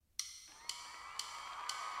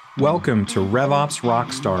Welcome to RevOps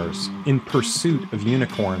Rockstars, in pursuit of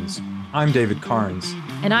unicorns. I'm David Carnes.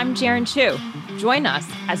 And I'm Jaren Chu. Join us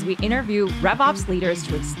as we interview RevOps leaders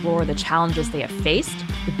to explore the challenges they have faced,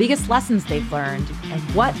 the biggest lessons they've learned, and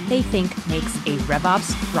what they think makes a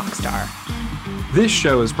RevOps rockstar. This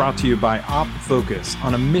show is brought to you by OpFocus,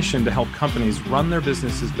 on a mission to help companies run their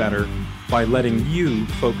businesses better by letting you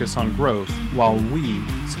focus on growth while we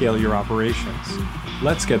scale your operations.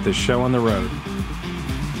 Let's get this show on the road.